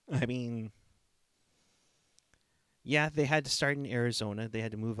 I mean, yeah, they had to start in Arizona. They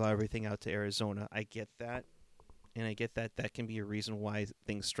had to move everything out to Arizona. I get that, and I get that can be a reason why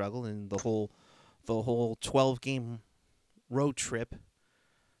things struggle. And the whole 12-game road trip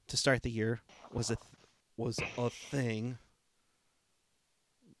to start the year was a thing.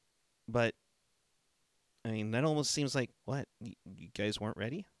 But I mean, that almost seems like, what, you guys weren't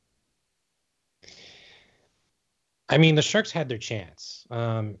ready? I mean, the Sharks had their chance.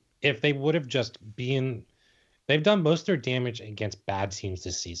 If they would have just been they've done most of their damage against bad teams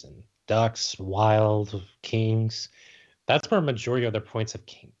this season. Ducks, Wild, Kings. That's where a majority of their points have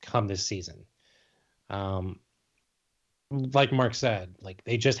come this season. Like Mark said, like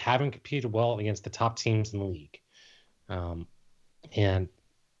they just haven't competed well against the top teams in the league. And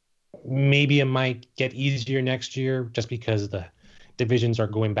maybe it might get easier next year just because the divisions are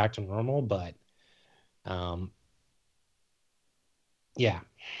going back to normal. But yeah,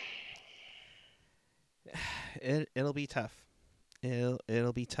 it'll be tough.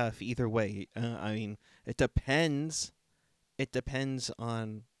 It'll be tough either way. I mean, it depends. It depends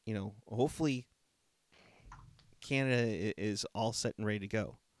on, hopefully Canada is all set and ready to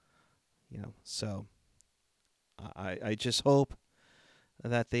go. So I just hope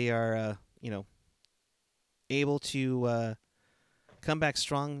that they are able to come back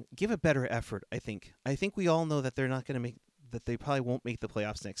strong, give a better effort. I think we all know that they're not going to make that. They probably won't make the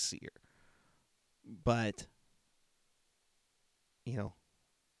playoffs next year. But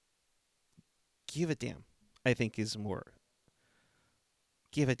give a damn. I think is more.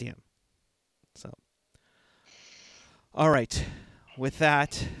 Give a damn. So, all right. With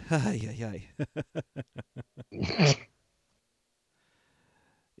that,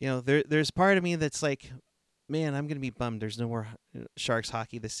 there's part of me that's like, man, I'm gonna be bummed. There's no more Sharks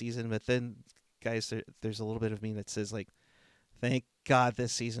hockey this season. But then, guys, there's a little bit of me that says like, thank God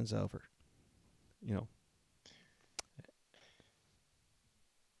this season's over.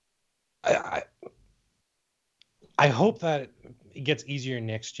 I hope that it gets easier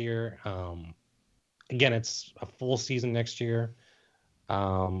next year. Again, it's a full season next year.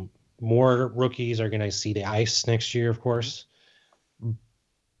 More rookies are going to see the ice next year, of course.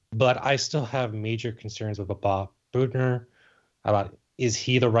 But I still have major concerns with Bob Boughner about is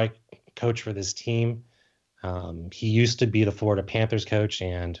he the right coach for this team? He used to be the Florida Panthers coach,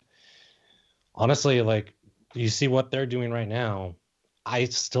 and honestly, like you see what they're doing right now, I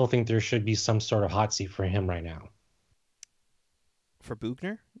still think there should be some sort of hot seat for him right now. For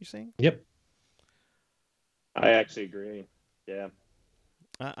Boughner, you're saying? Yep. I actually agree. Yeah.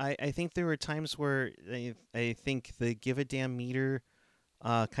 I think there were times where I think the give a damn meter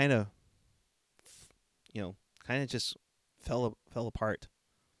kind of just fell apart.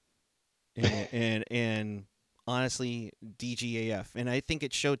 And honestly, DGAF. And I think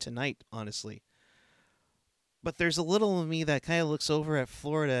it showed tonight, honestly. But there's a little of me that kind of looks over at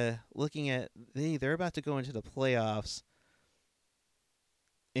Florida, looking at, they're about to go into the playoffs.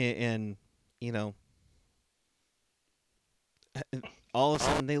 And all of a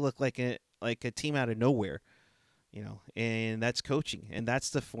sudden they look like a team out of nowhere, and that's coaching, and that's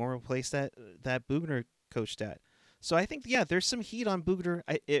the former place that Boughner coached at. So I think there's some heat on Boughner.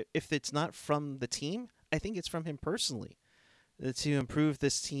 If it's not from the team, I think it's from him personally to improve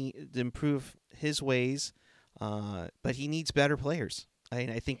this team, to improve his ways. But he needs better players.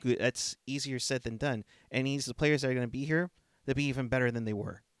 I think that's easier said than done, and he needs the players that are going to be here to be even better than they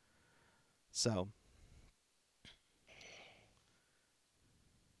were. So.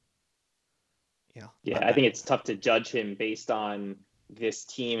 Yeah, I think it's tough to judge him based on this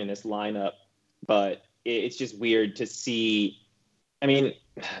team and this lineup, but it's just weird to see. I mean,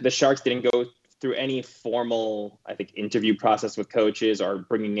 the Sharks didn't go through any formal, I think, interview process with coaches or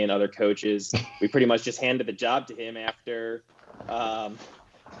bringing in other coaches. We pretty much just handed the job to him after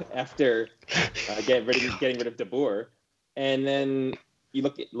getting rid of DeBoer. And then you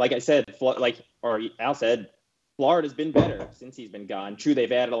look at, like I said, or Al said, Florida's been better since he's been gone. True,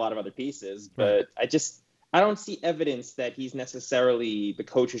 they've added a lot of other pieces, but I don't see evidence that he's necessarily the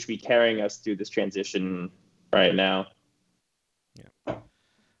coach who should be carrying us through this transition right now. Yeah.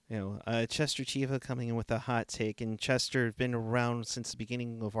 Chester Chiva coming in with a hot take, and Chester has been around since the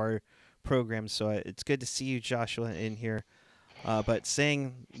beginning of our program, so it's good to see you, Joshua, in here. But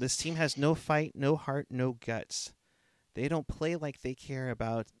saying this team has no fight, no heart, no guts. They don't play like they care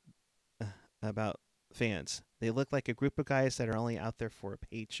about fans. They look like a group of guys that are only out there for a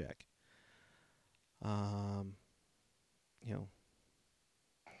paycheck.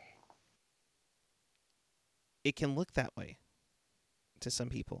 It can look that way to some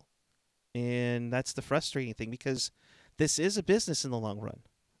people. And that's the frustrating thing, because this is a business in the long run,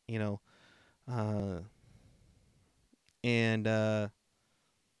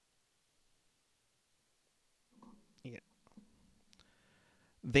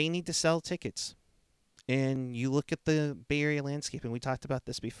 they need to sell tickets. And you look at the Bay Area landscape, and we talked about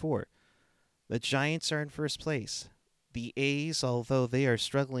this before. The Giants are in first place. The A's, although they are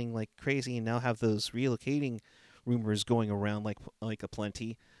struggling like crazy and now have those relocating rumors going around like a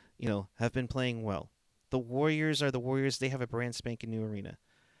plenty, have been playing well. The Warriors are the Warriors. They have a brand spanking new arena.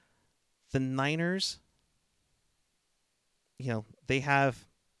 The Niners they have,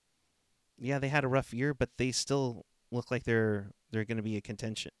 they had a rough year, but they still look like they're going to be a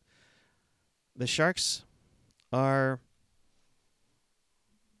contention. The Sharks have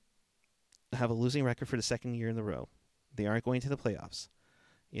a losing record for the second year in a row. They aren't going to the playoffs.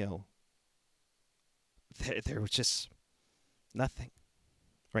 There was just nothing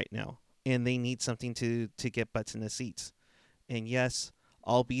right now, and they need something to get butts in the seats. And yes,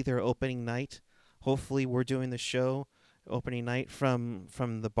 I'll be there opening night. Hopefully, we're doing the show opening night from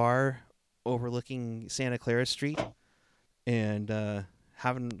the bar overlooking Santa Clara Street and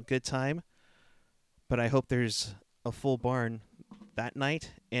having a good time. But I hope there's a full barn that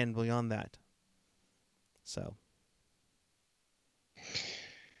night and beyond that. So.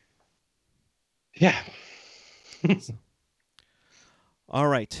 Yeah. All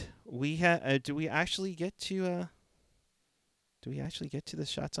right. We do we actually get to the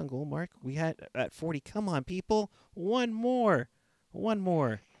shots on goal mark? We had at 40. Come on, people. One more.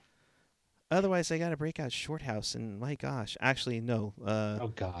 Otherwise, I got to break out Shorthouse, and my gosh. Actually, no.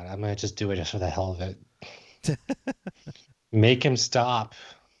 Oh, God. I'm going to just do it just for the hell of it. Make him stop.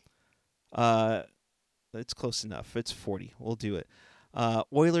 It's close enough. It's 40. We'll do it.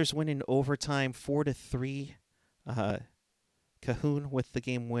 Oilers win in overtime 4-3. Cahoon with the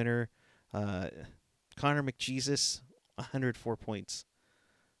game winner. Connor McJesus, 104 points.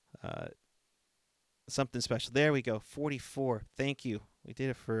 Something special. There we go. 44. Thank you. We did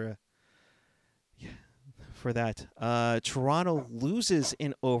it for that. Toronto loses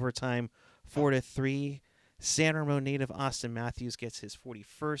in overtime 4-3. San Ramon native Austin Matthews gets his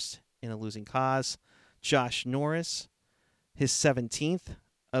 41st in a losing cause. Josh Norris, his 17th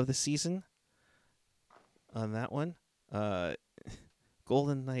of the season on that one.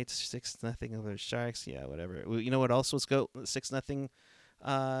 Golden Knights 6-0 over the Sharks. Yeah, whatever. You know what else was 6-0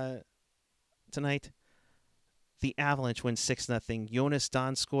 tonight? The Avalanche win 6-0. Jonas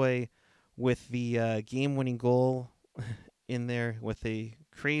Donskoy with the game-winning goal in there with a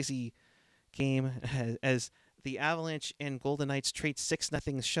crazy game as the Avalanche and Golden Knights trade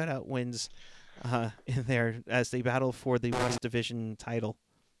 6-0 shutout wins in there as they battle for the West Division title.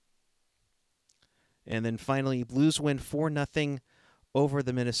 And then finally, Blues win 4-0 over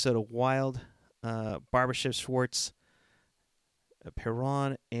the Minnesota Wild. Barbashev Schwartz,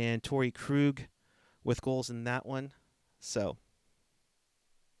 Perron, and Torrey Krug with goals in that one. So,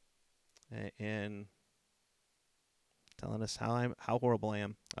 and telling us how horrible I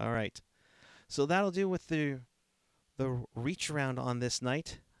am. All right. So that'll do with the reach around on this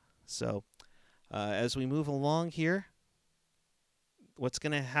night. So, as we move along here, what's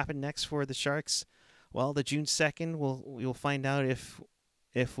going to happen next for the Sharks? Well, the June 2nd, we'll find out if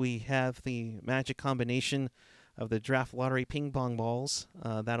we have the magic combination of the draft lottery ping pong balls.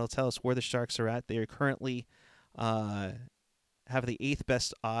 That'll tell us where the Sharks are at. They are currently have the 8th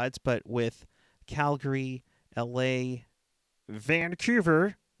best odds, but with Calgary, LA,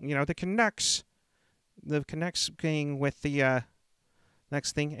 Vancouver, the Canucks being with the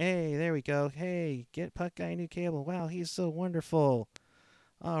next thing. Hey, there we go. Hey, get Puck Guy a new cable. Wow, he's so wonderful.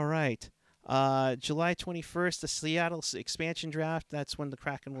 All right. July 21st, the Seattle expansion draft. That's when the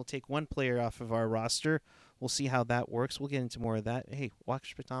Kraken will take one player off of our roster. We'll see how that works. We'll get into more of that. Hey,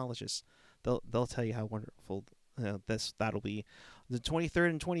 watch Spectologists. They'll tell you how wonderful that'll be. The 23rd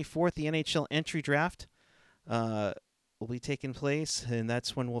and 24th, the NHL entry draft will be taking place, and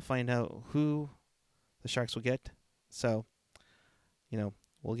that's when we'll find out who the Sharks will get. So,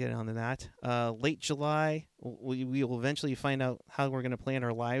 we'll get on to that. Late July, we will eventually find out how we're going to plan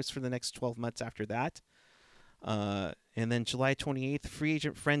our lives for the next 12 months after that. And then July 28th, free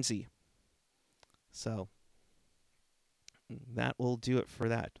agent frenzy. So that will do it for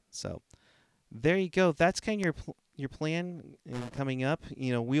that. So there you go. That's kind of your plan coming up.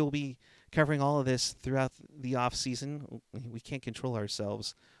 We'll be covering all of this throughout the off season. We can't control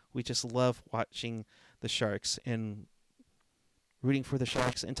ourselves. We just love watching the Sharks and rooting for the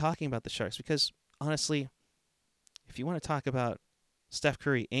Sharks and talking about the Sharks because, honestly, if you want to talk about Steph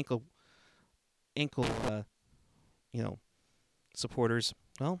Curry ankle supporters,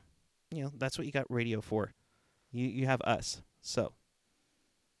 well, that's what you got radio for. You have us. So,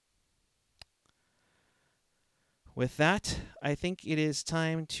 with that, I think it is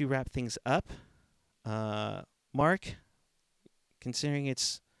time to wrap things up. Mark, considering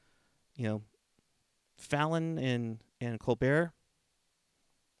it's, Fallon and Colbert,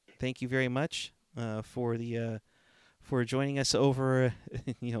 thank you very much for joining us over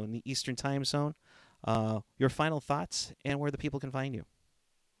in the Eastern Time Zone. Your final thoughts and where the people can find you.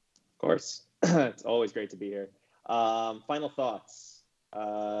 Of course, it's always great to be here. Final thoughts: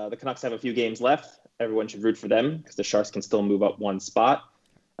 the Canucks have a few games left, everyone should root for them because the Sharks can still move up one spot.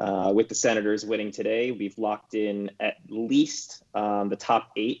 With the Senators winning today, we've locked in at least the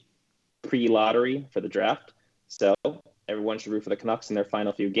top 8 pre-lottery for the draft. So everyone should root for the Canucks in their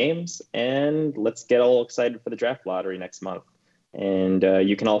final few games, and let's get all excited for the draft lottery next month. And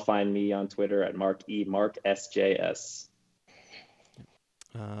you can all find me on Twitter at MarkSJS.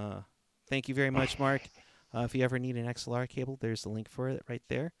 Thank you very much, Mark. If you ever need an XLR cable, there's the link for it right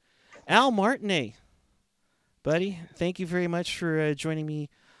there. Al Martinet, buddy, thank you very much for joining me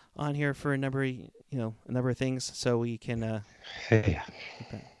on here for a number of things, so we can. Hey.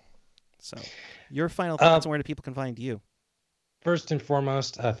 So, your final thoughts on where the people can find you. First and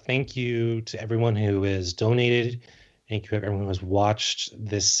foremost, thank you to everyone who has donated. Thank you to everyone who has watched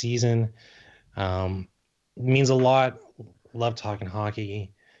this season. It means a lot. Love talking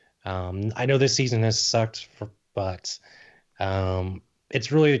hockey. I know this season has sucked, but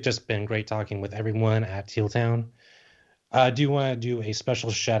it's really just been great talking with everyone at Teal Town. I do want to do a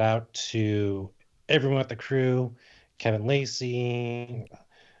special shout out to everyone at the crew: Kevin Lacey,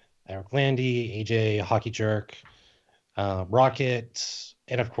 Eric Landy, AJ, Hockey Jerk, Rocket,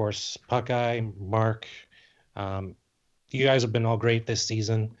 and of course Puckeye, Mark. You guys have been all great this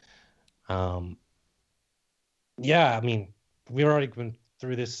season. Yeah, I mean, we've already been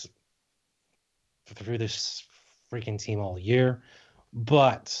through this freaking team all year,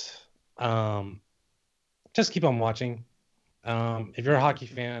 but just keep on watching. If you're a hockey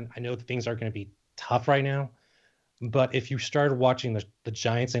fan, I know that things are going to be tough right now, but if you started watching the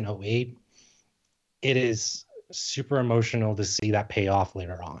Giants in 2008, it is super emotional to see that pay off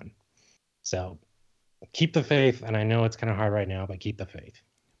later on. So keep the faith, and I know it's kind of hard right now, but keep the faith.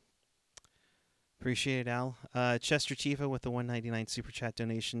 Appreciate it, Al. Chester Chifa with the $1.99 super chat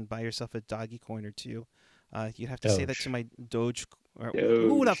donation. Buy yourself a doggy coin or two. You have to say that to my Doge.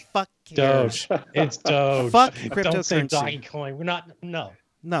 Who the fuck cares? Doge. It's Doge. Fuck Don't say cryptocurrency. doggy coin. We're not. No.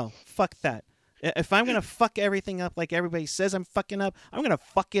 Fuck that. If I'm gonna fuck everything up like everybody says I'm fucking up, I'm gonna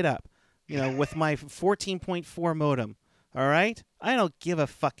fuck it up. With my 14.4 modem. All right. I don't give a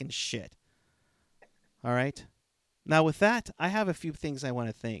fucking shit. All right. Now with that, I have a few things I want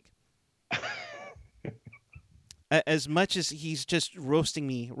to thank. As much as he's just roasting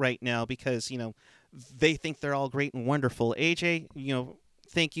me right now because, they think they're all great and wonderful. AJ,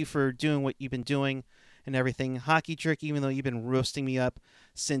 thank you for doing what you've been doing and everything. Hockey Jerk, even though you've been roasting me up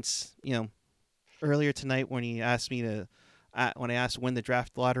since, earlier tonight when he asked me to, when I asked when the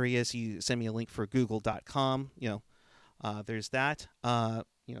draft lottery is, he sent me a link for google.com. There's that. So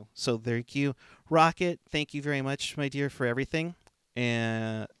thank you. Rocket, thank you very much, my dear, for everything.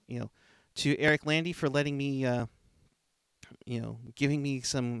 And, to Eric Landy for letting me, giving me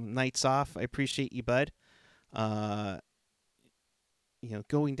some nights off. I appreciate you, bud. Going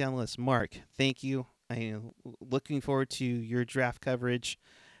down the list. Mark, thank you. I am looking forward to your draft coverage.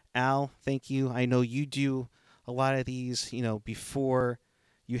 Al, thank you. I know you do a lot of these, before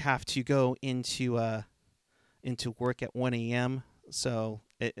you have to go into work at 1 a.m. So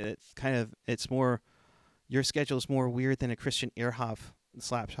it's more, your schedule is more weird than a Christian Ehrhoff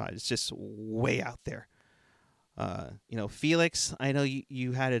slap shot. It's just way out there. Felix, I know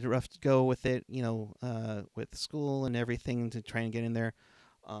you had a rough go with it, with school and everything to try and get in there.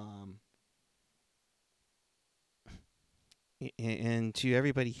 And to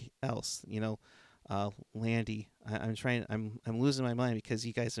everybody else, Landy, I'm losing my mind because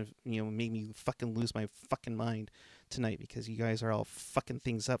you guys have, made me fucking lose my fucking mind tonight because you guys are all fucking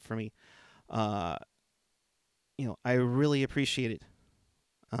things up for me. I really appreciate it.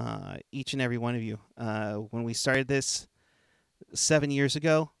 Each and every one of you. When we started this 7 years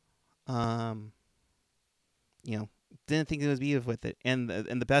ago, didn't think it would be with it. And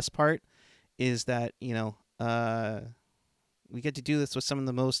the best part is that, we get to do this with some of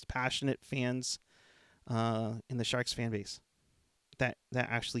the most passionate fans in the Sharks fan base that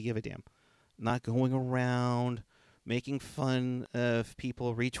actually give a damn. Not going around making fun of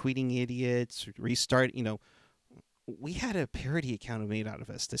people, retweeting idiots, restart, we had a parody account made out of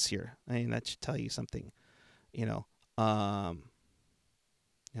us this year. I mean, that should tell you something,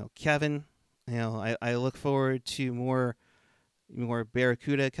 Kevin, I look forward to more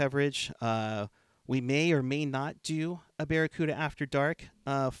Barracuda coverage. We may or may not do a Barracuda After Dark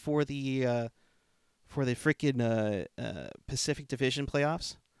for the freaking Pacific Division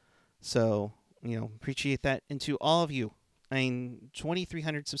playoffs. So, appreciate that. And to all of you,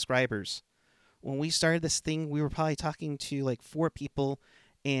 2,300 subscribers. When we started this thing, we were probably talking to like 4 people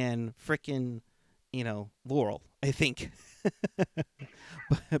and frickin', Laurel, I think.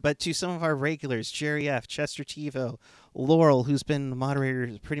 But to some of our regulars, Jerry F., Chester Tivo, Laurel, who's been the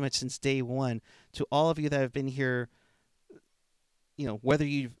moderator pretty much since day one, to all of you that have been here, whether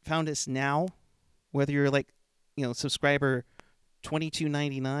you found us now, whether you're like, subscriber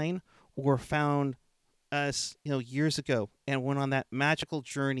 22.99 or found us, years ago and went on that magical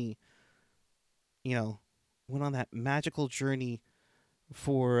journey,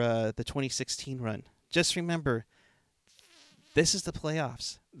 for the 2016 run. Just remember, this is the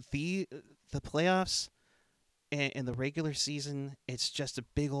playoffs. The playoffs and the regular season, it's just a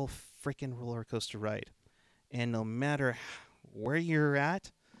big old freaking roller coaster ride. And no matter where you're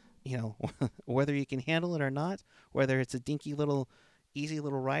at, whether you can handle it or not, whether it's a dinky little, easy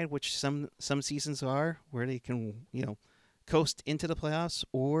little ride, which some seasons are, where they can, coast into the playoffs,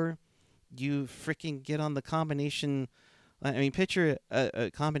 or you freaking get on the combination. I mean, picture a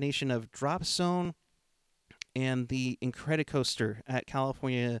combination of Drop Zone and the Incredicoaster at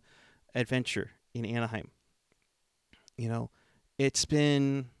California Adventure in Anaheim. It's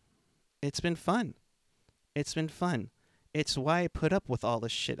been fun. It's been fun. It's why I put up with all the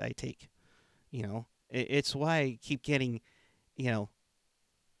shit I take. It's why I keep getting, AOL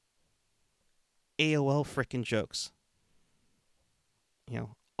frickin' jokes.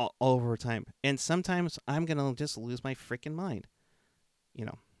 All over time. And sometimes I'm going to just lose my frickin' mind.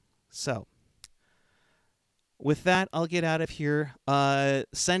 So, with that, I'll get out of here.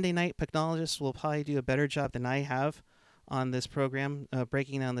 Sunday night, Technologists will probably do a better job than I have on this program,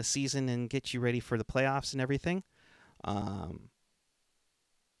 breaking down the season and get you ready for the playoffs and everything.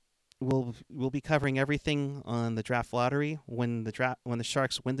 We'll be covering everything on the draft lottery when the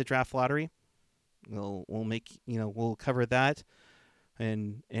Sharks win the draft lottery. We'll cover that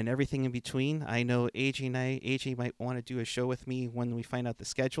and everything in between. I know AJ might want to do a show with me when we find out the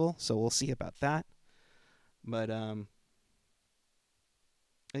schedule, so we'll see about that. But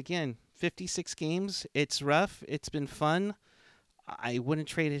again, 56 games. It's rough. It's been fun. I wouldn't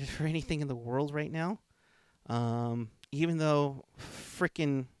trade it for anything in the world right now. Even though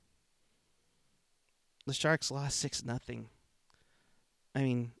frickin' the Sharks lost 6-0. I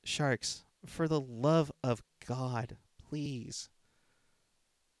mean, Sharks, for the love of God, please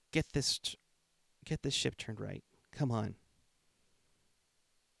get this ship turned right. Come on.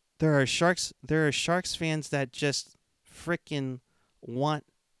 There are Sharks fans that just frickin' want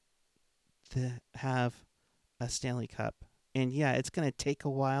to have a Stanley Cup. And yeah, it's going to take a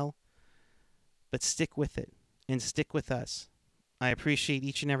while, but stick with it and stick with us. I appreciate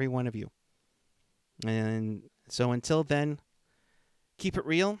each and every one of you. And so until then, keep it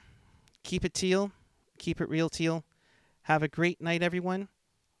real, keep it teal, keep it real teal. Have a great night, everyone.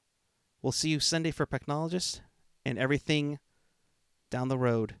 We'll see you Sunday for Technologists and everything down the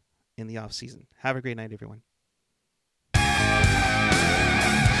road in the off season. Have a great night, everyone.